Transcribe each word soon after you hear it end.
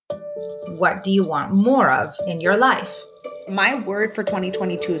What do you want more of in your life? My word for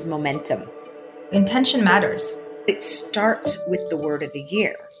 2022 is momentum. Intention matters. It starts with the word of the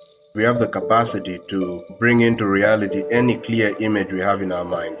year. We have the capacity to bring into reality any clear image we have in our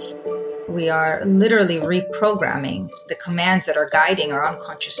minds. We are literally reprogramming the commands that are guiding our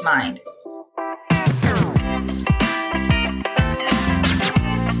unconscious mind.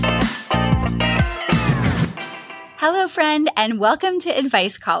 Hello, friend, and welcome to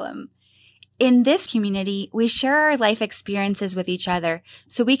Advice Column. In this community, we share our life experiences with each other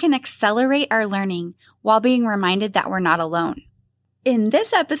so we can accelerate our learning while being reminded that we're not alone. In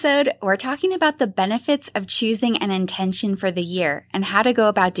this episode, we're talking about the benefits of choosing an intention for the year and how to go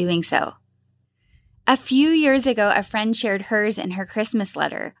about doing so. A few years ago, a friend shared hers in her Christmas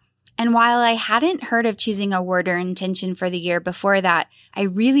letter, and while I hadn't heard of choosing a word or intention for the year before that, I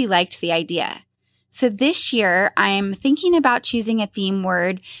really liked the idea. So this year, I'm thinking about choosing a theme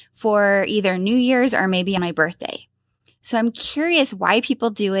word for either New Year's or maybe on my birthday. So I'm curious why people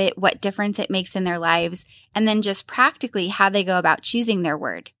do it, what difference it makes in their lives, and then just practically how they go about choosing their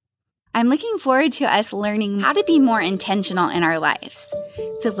word. I'm looking forward to us learning how to be more intentional in our lives.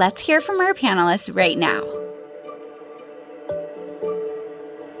 So let's hear from our panelists right now.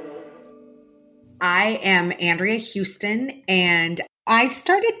 I am Andrea Houston, and I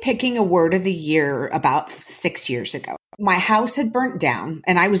started picking a word of the year about 6 years ago. My house had burnt down,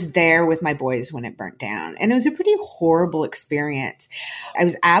 and I was there with my boys when it burnt down. And it was a pretty horrible experience. I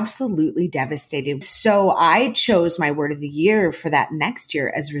was absolutely devastated. So I chose my word of the year for that next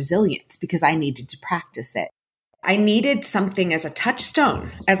year as resilience because I needed to practice it. I needed something as a touchstone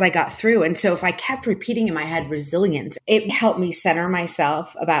as I got through. And so if I kept repeating in my head resilience, it helped me center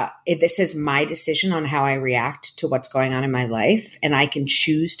myself about this is my decision on how I react to what's going on in my life. And I can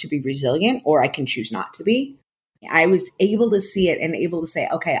choose to be resilient or I can choose not to be. I was able to see it and able to say,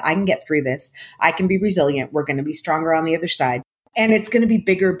 okay, I can get through this. I can be resilient. We're going to be stronger on the other side. And it's going to be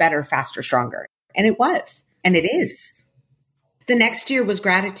bigger, better, faster, stronger. And it was. And it is. The next year was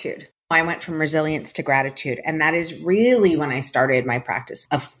gratitude. I went from resilience to gratitude. And that is really when I started my practice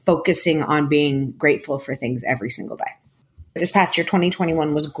of focusing on being grateful for things every single day. This past year,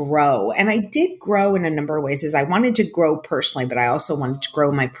 2021 was grow. And I did grow in a number of ways. I wanted to grow personally, but I also wanted to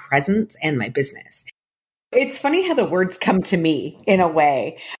grow my presence and my business. It's funny how the words come to me in a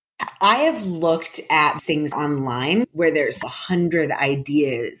way. I have looked at things online where there's 100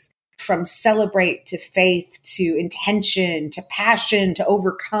 ideas. From celebrate to faith to intention to passion to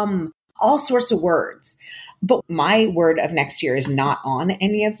overcome, all sorts of words. But my word of next year is not on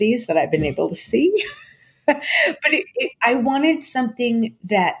any of these that I've been able to see. But I wanted something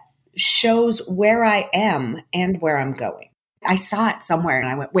that shows where I am and where I'm going. I saw it somewhere and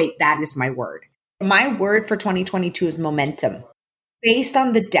I went, wait, that is my word. My word for 2022 is momentum. Based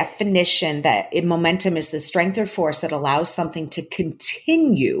on the definition that momentum is the strength or force that allows something to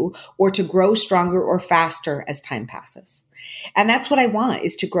continue or to grow stronger or faster as time passes. And that's what I want,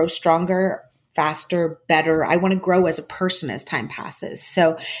 is to grow stronger, faster, better. I want to grow as a person as time passes.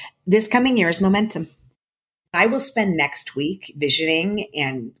 So this coming year is momentum. I will spend next week visioning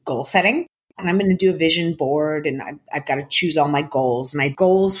and goal setting. And I'm going to do a vision board and I've got to choose all my goals. And I have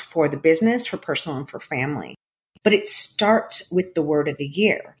goals for the business, for personal, and for family. But it starts with the word of the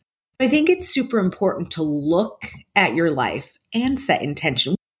year. I think it's super important to look at your life and set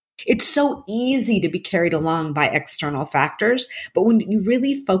intention. It's so easy to be carried along by external factors, but when you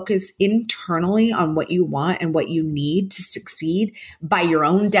really focus internally on what you want and what you need to succeed by your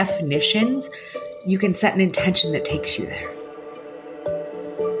own definitions, you can set an intention that takes you there.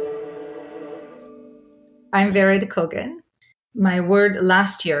 I'm Verida Kogan. My word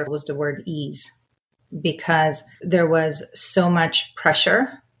last year was the word ease. Because there was so much pressure,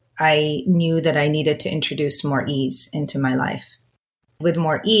 I knew that I needed to introduce more ease into my life. With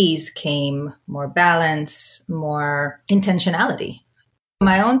more ease came more balance, more intentionality.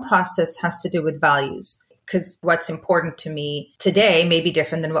 My own process has to do with values, because what's important to me today may be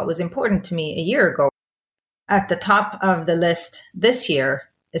different than what was important to me a year ago. At the top of the list this year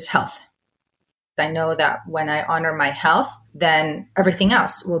is health. I know that when I honor my health, then everything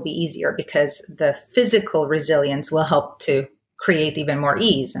else will be easier because the physical resilience will help to create even more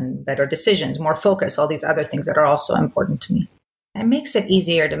ease and better decisions, more focus, all these other things that are also important to me. It makes it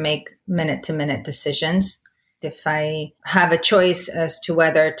easier to make minute-to-minute decisions. If I have a choice as to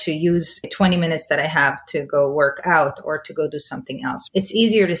whether to use 20 minutes that I have to go work out or to go do something else, it's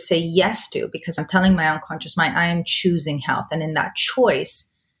easier to say yes to because I'm telling my unconscious mind I am choosing health. And in that choice,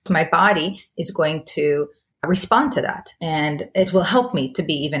 my body is going to respond to that and it will help me to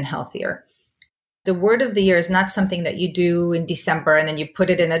be even healthier. The word of the year is not something that you do in December and then you put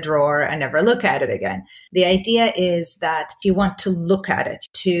it in a drawer and never look at it again. The idea is that you want to look at it,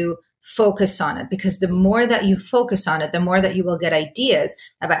 to focus on it, because the more that you focus on it, the more that you will get ideas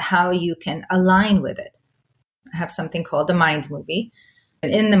about how you can align with it. I have something called the Mind Movie.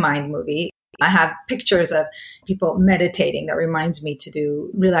 And in the Mind Movie, I have pictures of people meditating that reminds me to do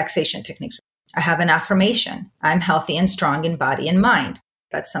relaxation techniques. I have an affirmation. I'm healthy and strong in body and mind.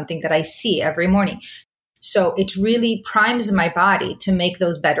 That's something that I see every morning. So it really primes my body to make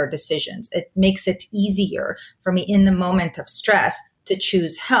those better decisions. It makes it easier for me in the moment of stress to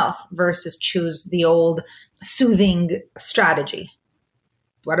choose health versus choose the old soothing strategy.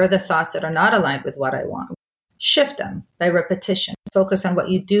 What are the thoughts that are not aligned with what I want? Shift them by repetition. Focus on what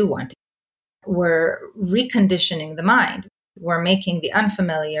you do want. We're reconditioning the mind. We're making the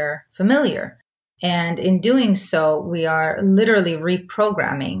unfamiliar familiar. And in doing so, we are literally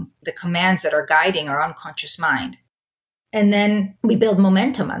reprogramming the commands that are guiding our unconscious mind. And then we build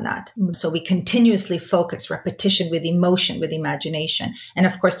momentum on that. So we continuously focus repetition with emotion, with imagination, and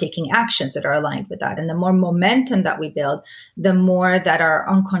of course, taking actions that are aligned with that. And the more momentum that we build, the more that our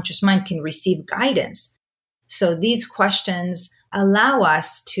unconscious mind can receive guidance. So these questions allow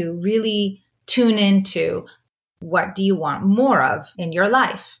us to really tune into, what do you want more of in your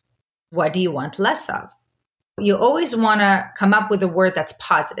life? What do you want less of? You always want to come up with a word that's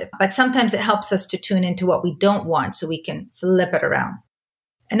positive, but sometimes it helps us to tune into what we don't want so we can flip it around.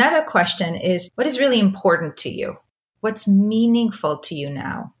 Another question is, what is really important to you? What's meaningful to you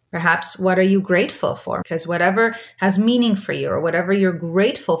now? Perhaps what are you grateful for? Because whatever has meaning for you or whatever you're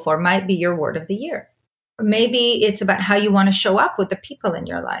grateful for might be your word of the year. Maybe it's about how you want to show up with the people in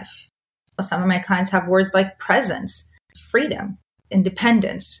your life. Some of my clients have words like presence, freedom,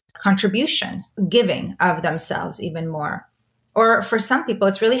 independence, contribution, giving of themselves even more. Or for some people,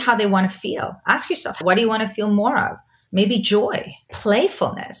 it's really how they want to feel. Ask yourself, what do you want to feel more of? Maybe joy,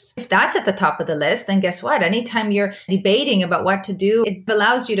 playfulness. If that's at the top of the list, then guess what? Anytime you're debating about what to do, it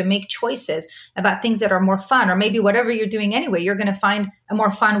allows you to make choices about things that are more fun, or maybe whatever you're doing anyway, you're going to find a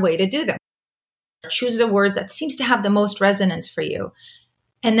more fun way to do them. Choose a word that seems to have the most resonance for you.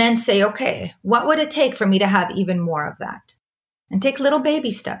 And then say, okay, what would it take for me to have even more of that? And take little baby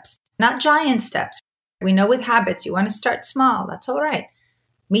steps, not giant steps. We know with habits, you want to start small. That's all right.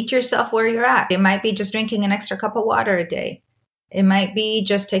 Meet yourself where you're at. It might be just drinking an extra cup of water a day. It might be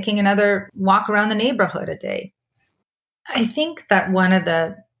just taking another walk around the neighborhood a day. I think that one of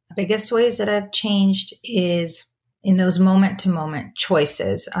the biggest ways that I've changed is in those moment-to-moment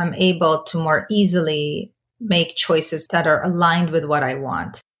choices. I'm able to more easily make choices that are aligned with what I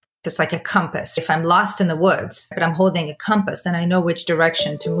want. It's like a compass. If I'm lost in the woods, but I'm holding a compass, then I know which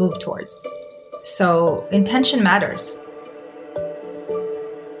direction to move towards. So intention matters.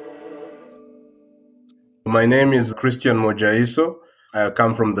 My name is Christian Mojaiso. I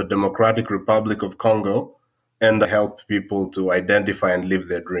come from the Democratic Republic of Congo, and I help people to identify and live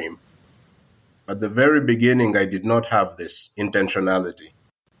their dream. At the very beginning, I did not have this intentionality.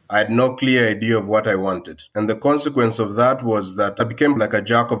 I had no clear idea of what I wanted. And the consequence of that was that I became like a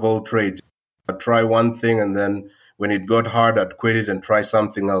jack of all trades. I'd try one thing, and then when it got hard, I'd quit it and try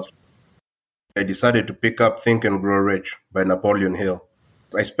something else. I decided to pick up Think and Grow Rich by Napoleon Hill.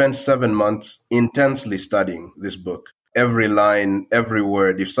 I spent 7 months intensely studying this book. Every line, every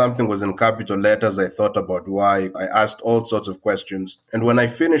word. If something was in capital letters, I thought about why. I asked all sorts of questions. And when I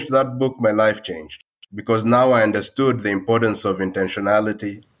finished that book, my life changed. Because now I understood the importance of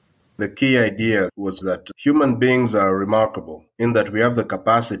intentionality. The key idea was that human beings are remarkable in that we have the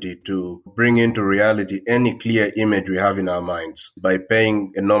capacity to bring into reality any clear image we have in our minds by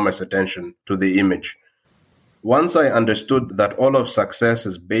paying enormous attention to the image. Once I understood that all of success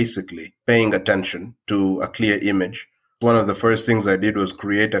is basically paying attention to a clear image, one of the first things I did was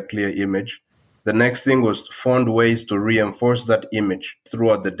create a clear image. The next thing was to find ways to reinforce that image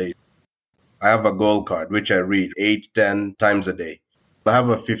throughout the day. I have a goal card, which I read 8-10 times a day. I have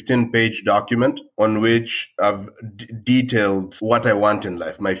a 15-page document on which I've detailed what I want in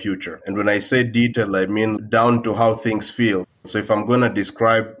life, my future. And when I say detail, I mean down to how things feel. So if I'm going to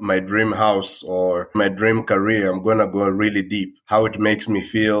describe my dream house or my dream career, I'm going to go really deep. How it makes me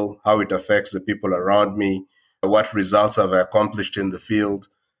feel, how it affects the people around me, what results have I accomplished in the field,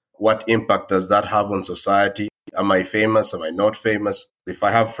 what impact does that have on society? Am I famous? Am I not famous? If I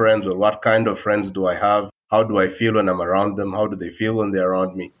have friends, well, what kind of friends do I have? How do I feel when I'm around them? How do they feel when they're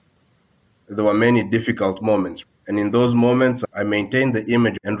around me? There were many difficult moments. And in those moments, I maintained the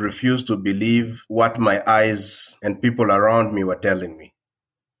image and refused to believe what my eyes and people around me were telling me.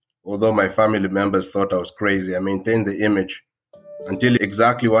 Although my family members thought I was crazy, I maintained the image. until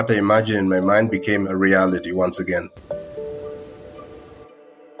exactly what I imagined in my mind became a reality once again.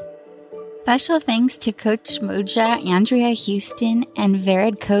 Special thanks to Coach Moja, Andrea Houston, and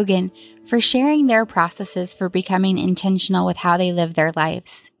Vered Kogan for sharing their processes for becoming intentional with how they live their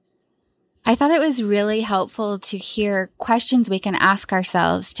lives. I thought it was really helpful to hear questions we can ask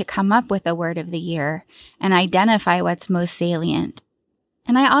ourselves to come up with a word of the year and identify what's most salient.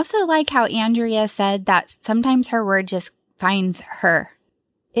 And I also like how Andrea said that sometimes her word just finds her.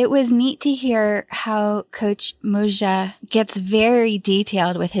 It was neat to hear how Coach Moja gets very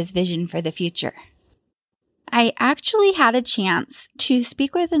detailed with his vision for the future. I actually had a chance to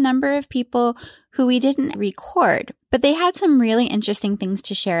speak with a number of people who we didn't record, but they had some really interesting things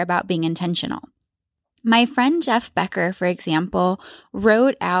to share about being intentional. My friend Jeff Becker, for example,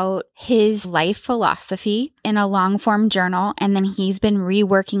 wrote out his life philosophy in a long-form journal, and then he's been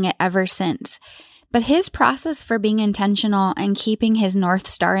reworking it ever since. But his process for being intentional and keeping his North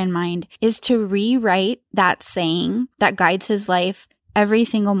Star in mind is to rewrite that saying that guides his life every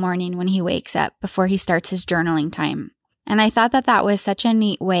single morning when he wakes up before he starts his journaling time. And I thought that that was such a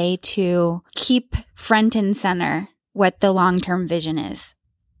neat way to keep front and center what the long-term vision is.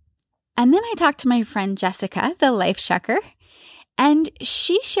 And then I talked to my friend Jessica, the life checker, and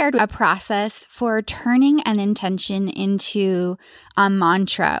she shared a process for turning an intention into a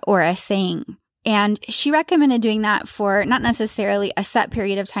mantra or a saying. And she recommended doing that for not necessarily a set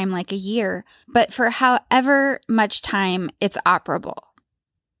period of time like a year, but for however much time it's operable.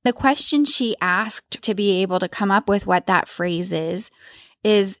 The question she asked to be able to come up with what that phrase is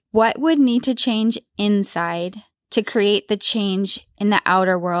what would need to change inside to create the change in the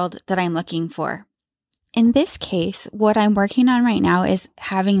outer world that I'm looking for? In this case, what I'm working on right now is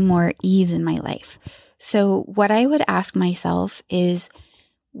having more ease in my life. So what I would ask myself is,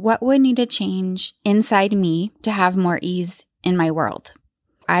 what would need to change inside me to have more ease in my world?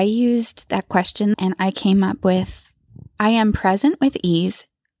 I used that question and I came up with, I am present with ease,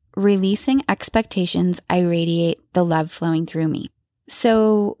 releasing expectations, I radiate the love flowing through me.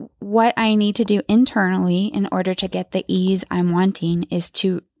 So what I need to do internally in order to get the ease I'm wanting is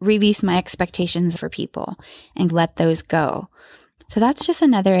to release my expectations for people and let those go. So that's just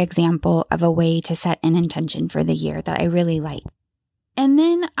another example of a way to set an intention for the year that I really like. And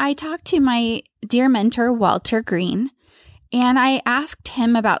then I talked to my dear mentor, Walter Green, and I asked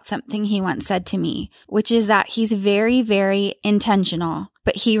him about something he once said to me, which is that he's very, very intentional,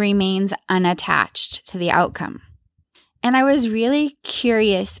 but he remains unattached to the outcome. And I was really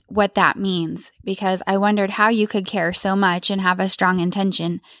curious what that means, because I wondered how you could care so much and have a strong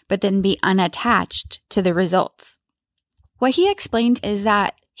intention, but then be unattached to the results. What he explained is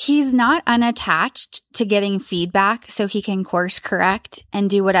that he's not unattached to getting feedback so he can course correct and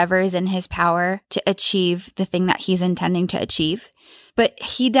do whatever is in his power to achieve the thing that he's intending to achieve. But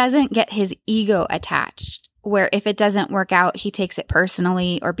he doesn't get his ego attached, where if it doesn't work out, he takes it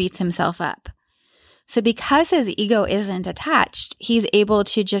personally or beats himself up. So because his ego isn't attached, he's able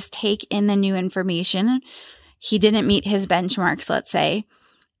to just take in the new information. He didn't meet his benchmarks, let's say,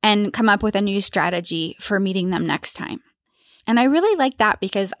 and come up with a new strategy for meeting them next time. And I really like that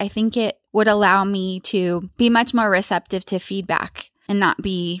because I think it would allow me to be much more receptive to feedback and not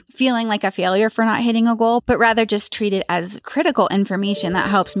be feeling like a failure for not hitting a goal, but rather just treat it as critical information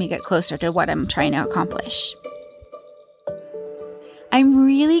that helps me get closer to what I'm trying to accomplish. I'm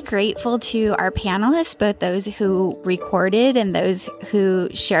really grateful to our panelists, both those who recorded and those who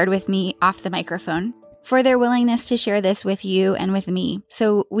shared with me off the microphone, for their willingness to share this with you and with me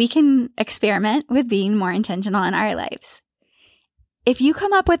so we can experiment with being more intentional in our lives. If you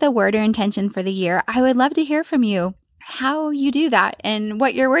come up with a word or intention for the year, I would love to hear from you how you do that and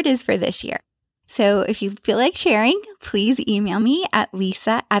what your word is for this year. So if you feel like sharing, please email me at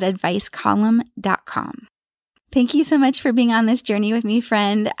lisa@advicecolumn.com. Thank you so much for being on this journey with me,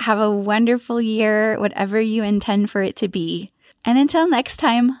 friend. Have a wonderful year, whatever you intend for it to be. And until next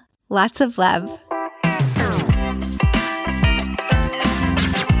time, lots of love.